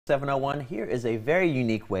701, here is a very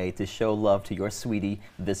unique way to show love to your sweetie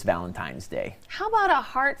this Valentine's Day. How about a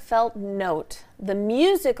heartfelt note, the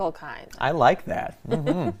musical kind? I like that.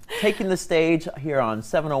 Taking the stage here on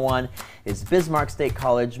 701 is Bismarck State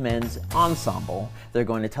College Men's Ensemble. They're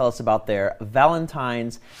going to tell us about their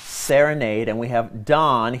Valentine's Serenade, and we have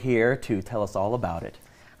Dawn here to tell us all about it.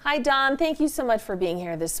 Hi, Dawn. Thank you so much for being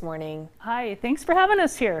here this morning. Hi, thanks for having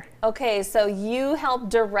us here. Okay, so you help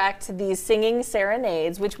direct these singing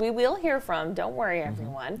serenades, which we will hear from. Don't worry,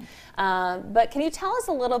 everyone. But can you tell us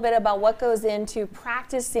a little bit about what goes into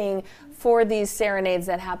practicing for these serenades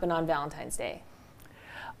that happen on Valentine's Day?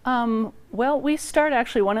 Well, we start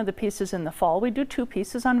actually one of the pieces in the fall. We do two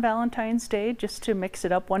pieces on Valentine's Day just to mix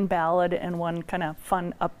it up, one ballad and one kind of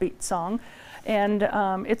fun upbeat song. And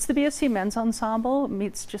it's the BSC Men's Ensemble. It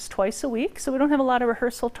meets just twice a week, so we don't have a lot of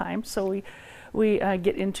rehearsal time. So we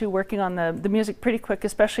get into working on the music pretty quick,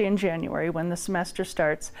 especially in January when the semester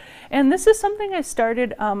starts. And this is something I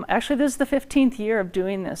started, actually this is the 15th year of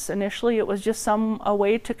doing this. Initially it was just a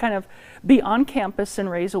way to kind of be on campus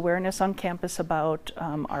and raise awareness on campus about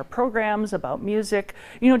our programs, about music,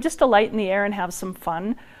 you know, just to lighten the air and have some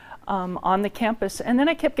fun. On the campus, and then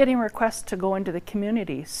I kept getting requests to go into the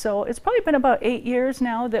community. So it's probably been about 8 years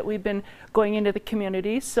now that we've been going into the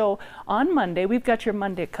community. So on Monday, we've got your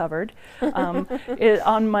Monday covered.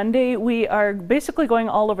 On Monday, we are basically going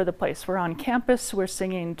all over the place. We're on campus, we're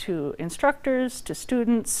singing to instructors, to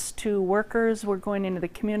students, to workers. We're going into the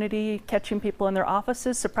community, catching people in their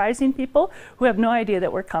offices, surprising people who have no idea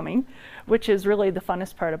that we're coming, which is really the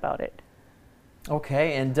funnest part about it.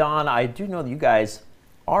 Okay, and Dawn, I do know that you guys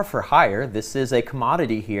are for hire. This is a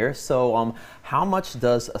commodity here. So how much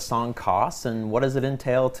does a song cost, and what does it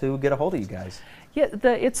entail to get a hold of you guys? Yeah,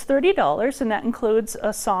 it's $30, and that includes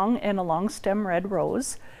a song and a long stem red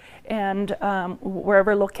rose. And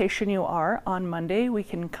wherever location you are on Monday, we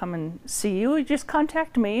can come and see you. You just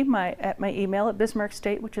contact me at my email at Bismarck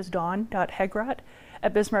State, which is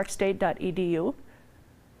dawn.hegrot@bismarckstate.edu.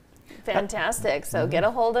 Fantastic. So get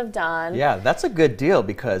a hold of Dawn. Yeah, that's a good deal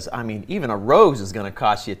because, I mean, even a rose is going to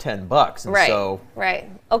cost you $10. And right, so right.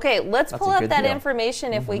 Okay, let's pull up that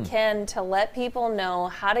information if we Mm-hmm. can to let people know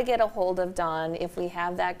how to get a hold of Dawn. If we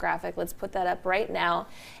have that graphic, let's put that up right now.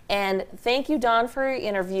 And thank you, Dawn, for your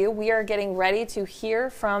interview. We are getting ready to hear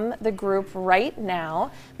from the group right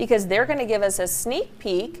now because they're going to give us a sneak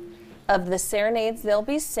peek of the serenades they'll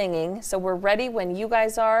be singing. So we're ready when you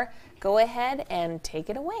guys are. Go ahead and take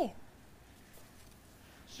it away.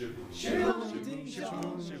 Oh,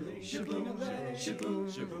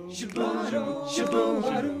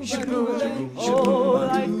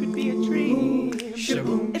 life could be a dream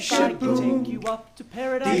if I could take you up to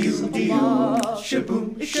paradise up above.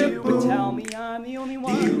 If you would tell me I'm the only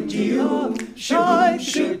one that you love,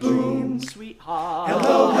 life could be a dream, sweetheart.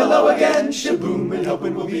 Hello, hello again, shaboom, and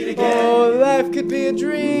hoping we'll meet again. Oh, life could be a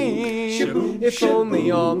dream if only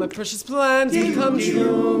all my precious plans would come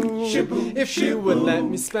true. If you would let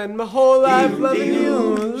me spend my whole life loving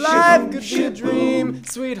you, life could be a dream,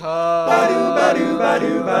 sweetheart.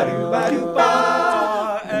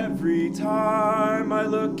 Every time I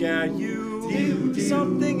look at you,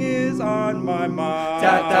 something is on my mind.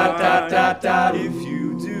 If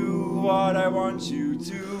you do what I want you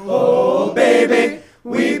to, Oh, baby,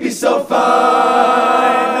 we'd be so fine.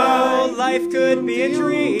 I know life could be a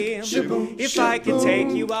dream if I could take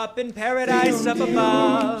you up in paradise up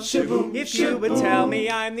above. If you would tell me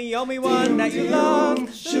I'm the only one that you love,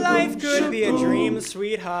 life could be a dream,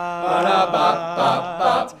 sweetheart.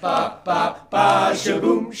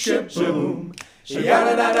 Shaboom, shaboom,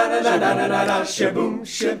 ya-da-da-da-da-da-da-da-da, shaboom,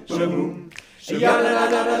 shaboom,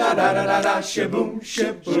 ya-da-da-da-da-da-da-da, shaboom,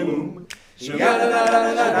 shaboom,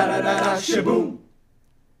 ya-da-da-da-da-da-da-da, shaboom.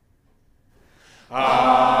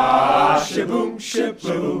 Ah, shaboom,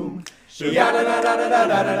 shaboom,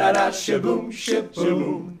 ya-da-da-da-da-da-da-da, shaboom,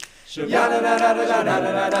 shaboom,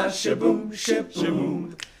 ya-da-da-da-da-da-da-da, shaboom,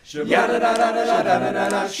 shaboom,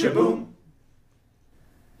 ya-da-da-da-da-da-da-da, shaboom.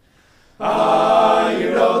 Ah,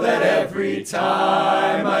 you know that every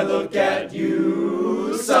time I look at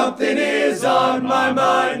you, something is on my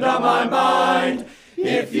mind, on my mind.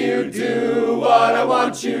 If you do what I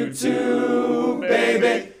want you to,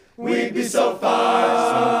 baby, we'd be so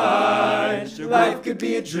fine. Life could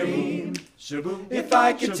be a dream if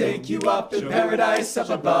I could take you up in paradise up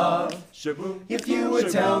above. If you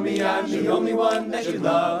would tell me I'm the only one that you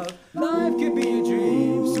love, life could be a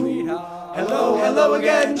dream, sweetheart. Hello, hello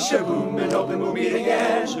again, shaboom, and hoping we'll meet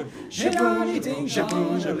again. Shaboom, shaboom,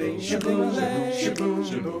 shaboom, shaboom, shaboom, shaboom,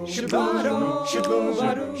 shaboom, shaboom,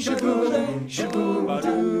 shaboom, shaboom, shaboom,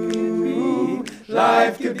 shaboom. you.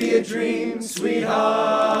 Life could be a dream,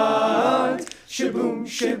 sweetheart. Shaboom,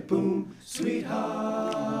 shaboom,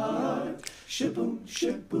 sweetheart. Shaboom,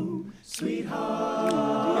 shaboom,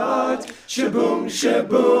 sweetheart. Shaboom,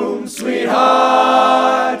 shaboom,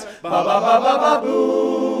 sweetheart. Ba ba ba ba ba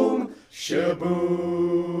boom.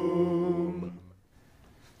 Shaboom.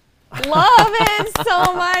 Love it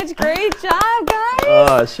so much. Great job,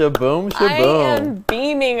 guys. Shaboom, shaboom. I am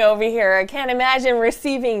beaming over here. I can't imagine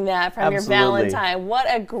receiving that from your Valentine. What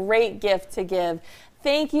a great gift to give.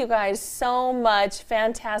 Thank you guys so much.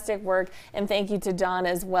 Fantastic work. And thank you to Dawn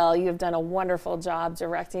as well. You have done a wonderful job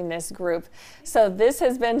directing this group. So this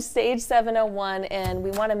has been Stage 701, and we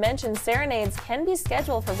want to mention serenades can be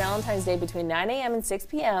scheduled for Valentine's Day between 9 a.m. and 6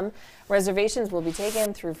 p.m. Reservations will be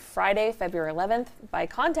taken through Friday, February 11th by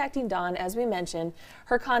contacting Dawn, as we mentioned.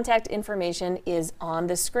 Her contact information is on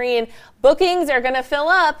the screen. Bookings are going to fill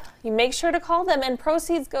up. You make sure to call them, and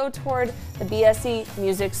proceeds go toward the BSC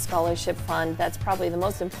Music Scholarship Fund. That's probably the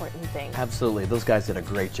most important thing. Absolutely. Those guys did a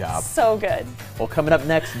great job. So good. Well, coming up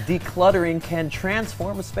next, decluttering can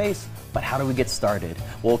transform a space, but how do we get started?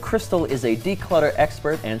 Well, Crystal is a declutter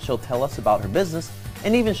expert, and she'll tell us about her business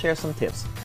and even share some tips.